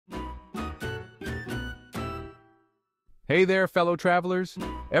Hey there, fellow travelers!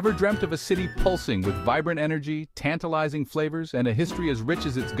 Ever dreamt of a city pulsing with vibrant energy, tantalizing flavors, and a history as rich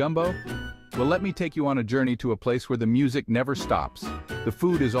as its gumbo? Well, let me take you on a journey to a place where the music never stops, the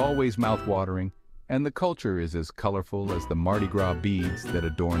food is always mouth-watering, and the culture is as colorful as the Mardi Gras beads that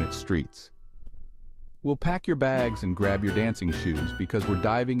adorn its streets. We'll pack your bags and grab your dancing shoes because we're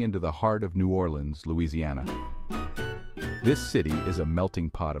diving into the heart of New Orleans, Louisiana. This city is a melting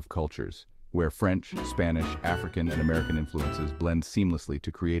pot of cultures, where French, Spanish, African, and American influences blend seamlessly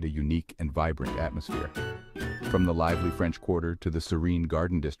to create a unique and vibrant atmosphere. From the lively French Quarter to the serene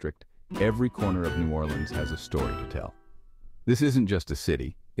Garden District, every corner of New Orleans has a story to tell. This isn't just a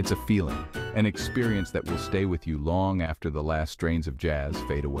city, it's a feeling, an experience that will stay with you long after the last strains of jazz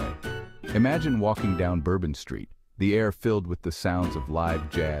fade away. Imagine walking down Bourbon Street, the air filled with the sounds of live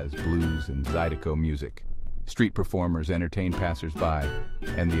jazz, blues, and zydeco music. Street performers entertain passers-by,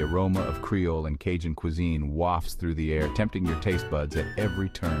 and the aroma of Creole and Cajun cuisine wafts through the air, tempting your taste buds at every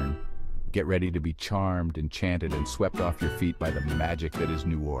turn. Get ready to be charmed, enchanted, and swept off your feet by the magic that is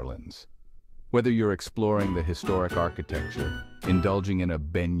New Orleans. Whether you're exploring the historic architecture, indulging in a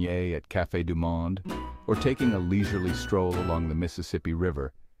beignet at Café du Monde, or taking a leisurely stroll along the Mississippi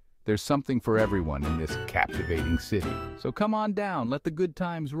River, there's something for everyone in this captivating city. So come on down, let the good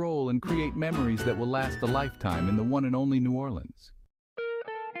times roll, and create memories that will last a lifetime in the one and only New Orleans.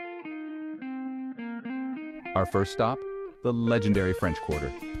 Our first stop, the legendary French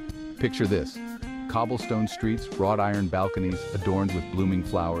Quarter. Picture this: cobblestone streets, wrought iron balconies adorned with blooming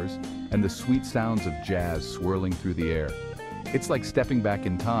flowers, and the sweet sounds of jazz swirling through the air. It's like stepping back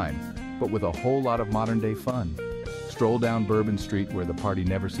in time, but with a whole lot of modern-day fun. Stroll down Bourbon Street where the party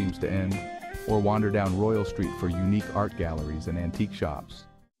never seems to end, or wander down Royal Street for unique art galleries and antique shops.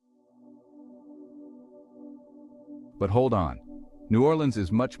 But hold on, New Orleans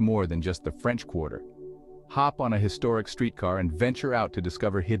is much more than just the French Quarter. Hop on a historic streetcar and venture out to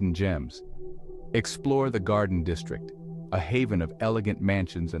discover hidden gems. Explore the Garden District, a haven of elegant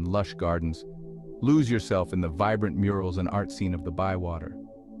mansions and lush gardens. Lose yourself in the vibrant murals and art scene of the Bywater.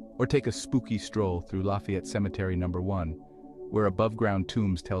 Or take a spooky stroll through Lafayette Cemetery No. 1, where above-ground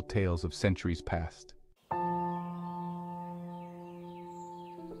tombs tell tales of centuries past.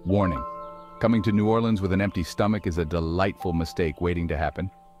 Warning: coming to New Orleans with an empty stomach is a delightful mistake waiting to happen.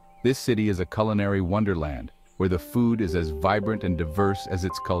 This city is a culinary wonderland, where the food is as vibrant and diverse as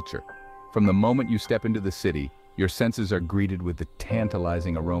its culture. From the moment you step into the city, your senses are greeted with the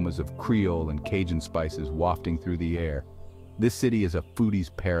tantalizing aromas of Creole and Cajun spices wafting through the air. This city is a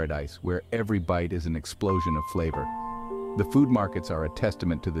foodie's paradise where every bite is an explosion of flavor. The food markets are a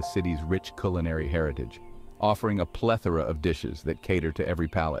testament to the city's rich culinary heritage, offering a plethora of dishes that cater to every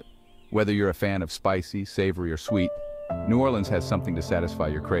palate. Whether you're a fan of spicy, savory, or sweet, New Orleans has something to satisfy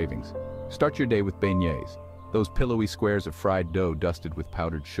your cravings. Start your day with beignets, those pillowy squares of fried dough dusted with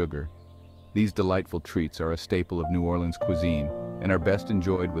powdered sugar. These delightful treats are a staple of New Orleans cuisine and are best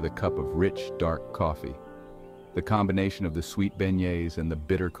enjoyed with a cup of rich, dark coffee. The combination of the sweet beignets and the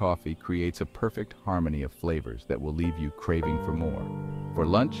bitter coffee creates a perfect harmony of flavors that will leave you craving for more. For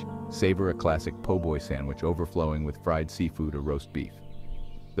lunch, savor a classic po' boy sandwich overflowing with fried seafood or roast beef.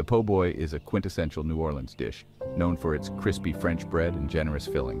 The po' boy is a quintessential New Orleans dish, known for its crispy French bread and generous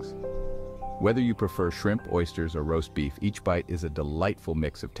fillings. Whether you prefer shrimp, oysters, or roast beef, each bite is a delightful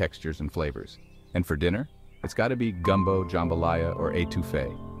mix of textures and flavors. And for dinner, it's got to be gumbo, jambalaya, or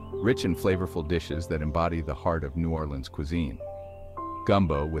étouffée. Rich and flavorful dishes that embody the heart of New Orleans cuisine.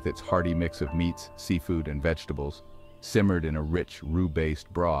 Gumbo, with its hearty mix of meats, seafood, and vegetables, simmered in a rich,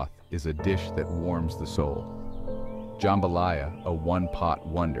 roux-based broth, is a dish that warms the soul. Jambalaya, a one-pot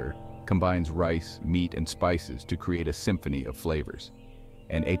wonder, combines rice, meat, and spices to create a symphony of flavors.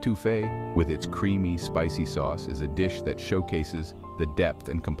 And étouffée, with its creamy, spicy sauce, is a dish that showcases the depth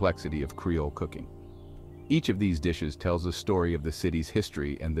and complexity of Creole cooking. Each of these dishes tells a story of the city's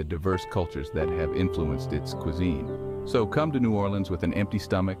history and the diverse cultures that have influenced its cuisine. So come to New Orleans with an empty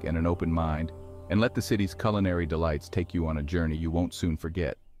stomach and an open mind, and let the city's culinary delights take you on a journey you won't soon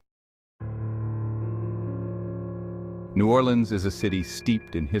forget. New Orleans is a city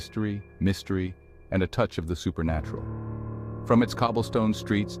steeped in history, mystery, and a touch of the supernatural. From its cobblestone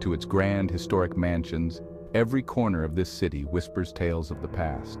streets to its grand historic mansions, every corner of this city whispers tales of the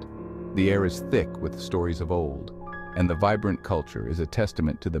past. The air is thick with stories of old, and the vibrant culture is a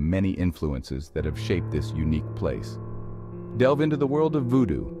testament to the many influences that have shaped this unique place. Delve into the world of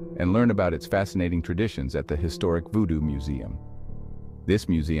voodoo and learn about its fascinating traditions at the historic Voodoo Museum. This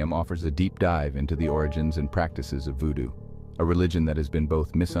museum offers a deep dive into the origins and practices of voodoo, a religion that has been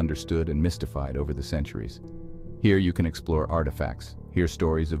both misunderstood and mystified over the centuries. Here you can explore artifacts, hear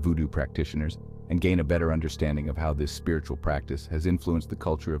stories of voodoo practitioners, and gain a better understanding of how this spiritual practice has influenced the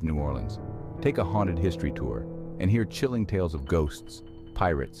culture of New Orleans. Take a haunted history tour and hear chilling tales of ghosts,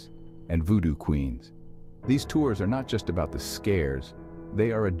 pirates, and voodoo queens. These tours are not just about the scares,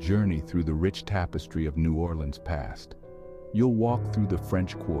 they are a journey through the rich tapestry of New Orleans' past. You'll walk through the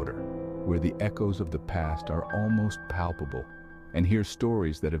French Quarter, where the echoes of the past are almost palpable, and hear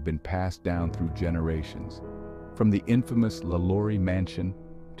stories that have been passed down through generations. From the infamous LaLaurie Mansion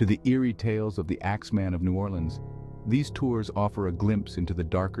to the eerie tales of the Axeman of New Orleans, these tours offer a glimpse into the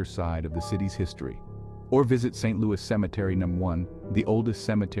darker side of the city's history. Or visit St. Louis Cemetery No. 1, the oldest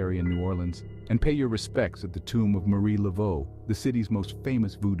cemetery in New Orleans, and pay your respects at the tomb of Marie Laveau, the city's most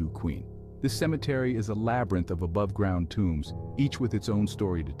famous voodoo queen. This cemetery is a labyrinth of above-ground tombs, each with its own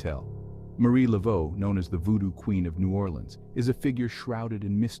story to tell. Marie Laveau, known as the Voodoo Queen of New Orleans, is a figure shrouded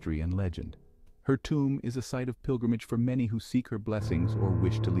in mystery and legend. Her tomb is a site of pilgrimage for many who seek her blessings or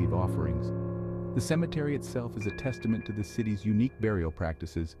wish to leave offerings. The cemetery itself is a testament to the city's unique burial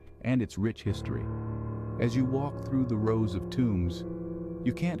practices and its rich history. As you walk through the rows of tombs,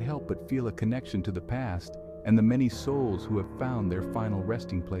 you can't help but feel a connection to the past and the many souls who have found their final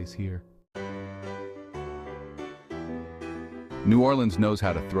resting place here. New Orleans knows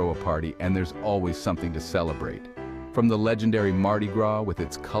how to throw a party, and there's always something to celebrate. From the legendary Mardi Gras with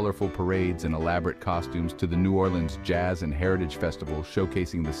its colorful parades and elaborate costumes to the New Orleans Jazz and Heritage Festival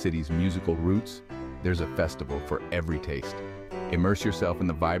showcasing the city's musical roots, there's a festival for every taste. Immerse yourself in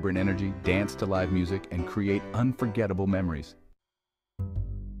the vibrant energy, dance to live music, and create unforgettable memories.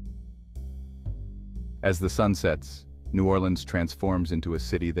 As the sun sets, New Orleans transforms into a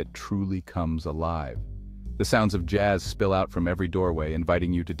city that truly comes alive. The sounds of jazz spill out from every doorway,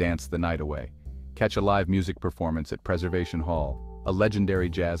 inviting you to dance the night away. Catch a live music performance at Preservation Hall, a legendary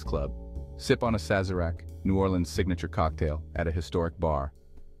jazz club. Sip on a Sazerac, New Orleans' signature cocktail, at a historic bar.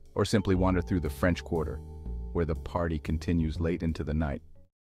 Or simply wander through the French Quarter, where the party continues late into the night.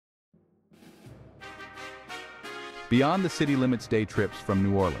 Beyond the city limits day trips from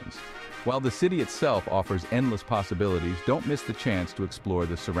New Orleans. While the city itself offers endless possibilities, don't miss the chance to explore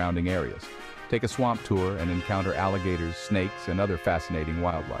the surrounding areas. Take a swamp tour and encounter alligators, snakes, and other fascinating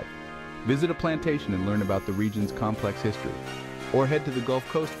wildlife. Visit a plantation and learn about the region's complex history. Or head to the Gulf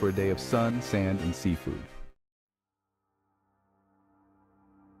Coast for a day of sun, sand, and seafood.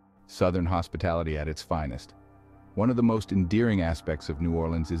 Southern hospitality at its finest. One of the most endearing aspects of New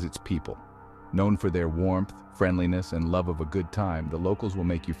Orleans is its people. Known for their warmth, friendliness, and love of a good time, the locals will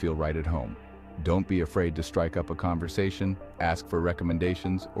make you feel right at home. Don't be afraid to strike up a conversation, ask for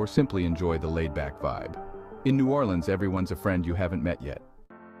recommendations, or simply enjoy the laid-back vibe. In New Orleans, everyone's a friend you haven't met yet.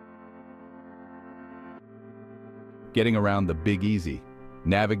 Getting around the Big Easy.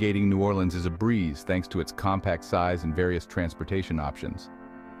 Navigating New Orleans is a breeze thanks to its compact size and various transportation options.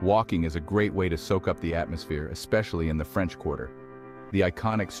 Walking is a great way to soak up the atmosphere, especially in the French Quarter. The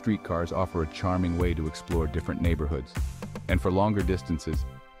iconic streetcars offer a charming way to explore different neighborhoods. And for longer distances,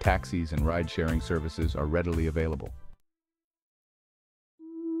 taxis and ride-sharing services are readily available.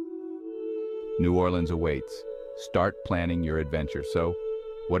 New Orleans awaits. Start planning your adventure. So,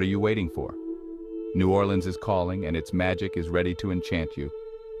 what are you waiting for? New Orleans is calling, and its magic is ready to enchant you.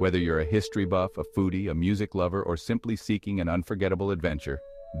 Whether you're a history buff, a foodie, a music lover, or simply seeking an unforgettable adventure,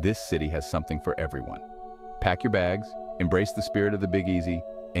 this city has something for everyone. Pack your bags, embrace the spirit of the Big Easy,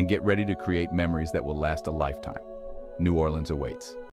 and get ready to create memories that will last a lifetime. New Orleans awaits.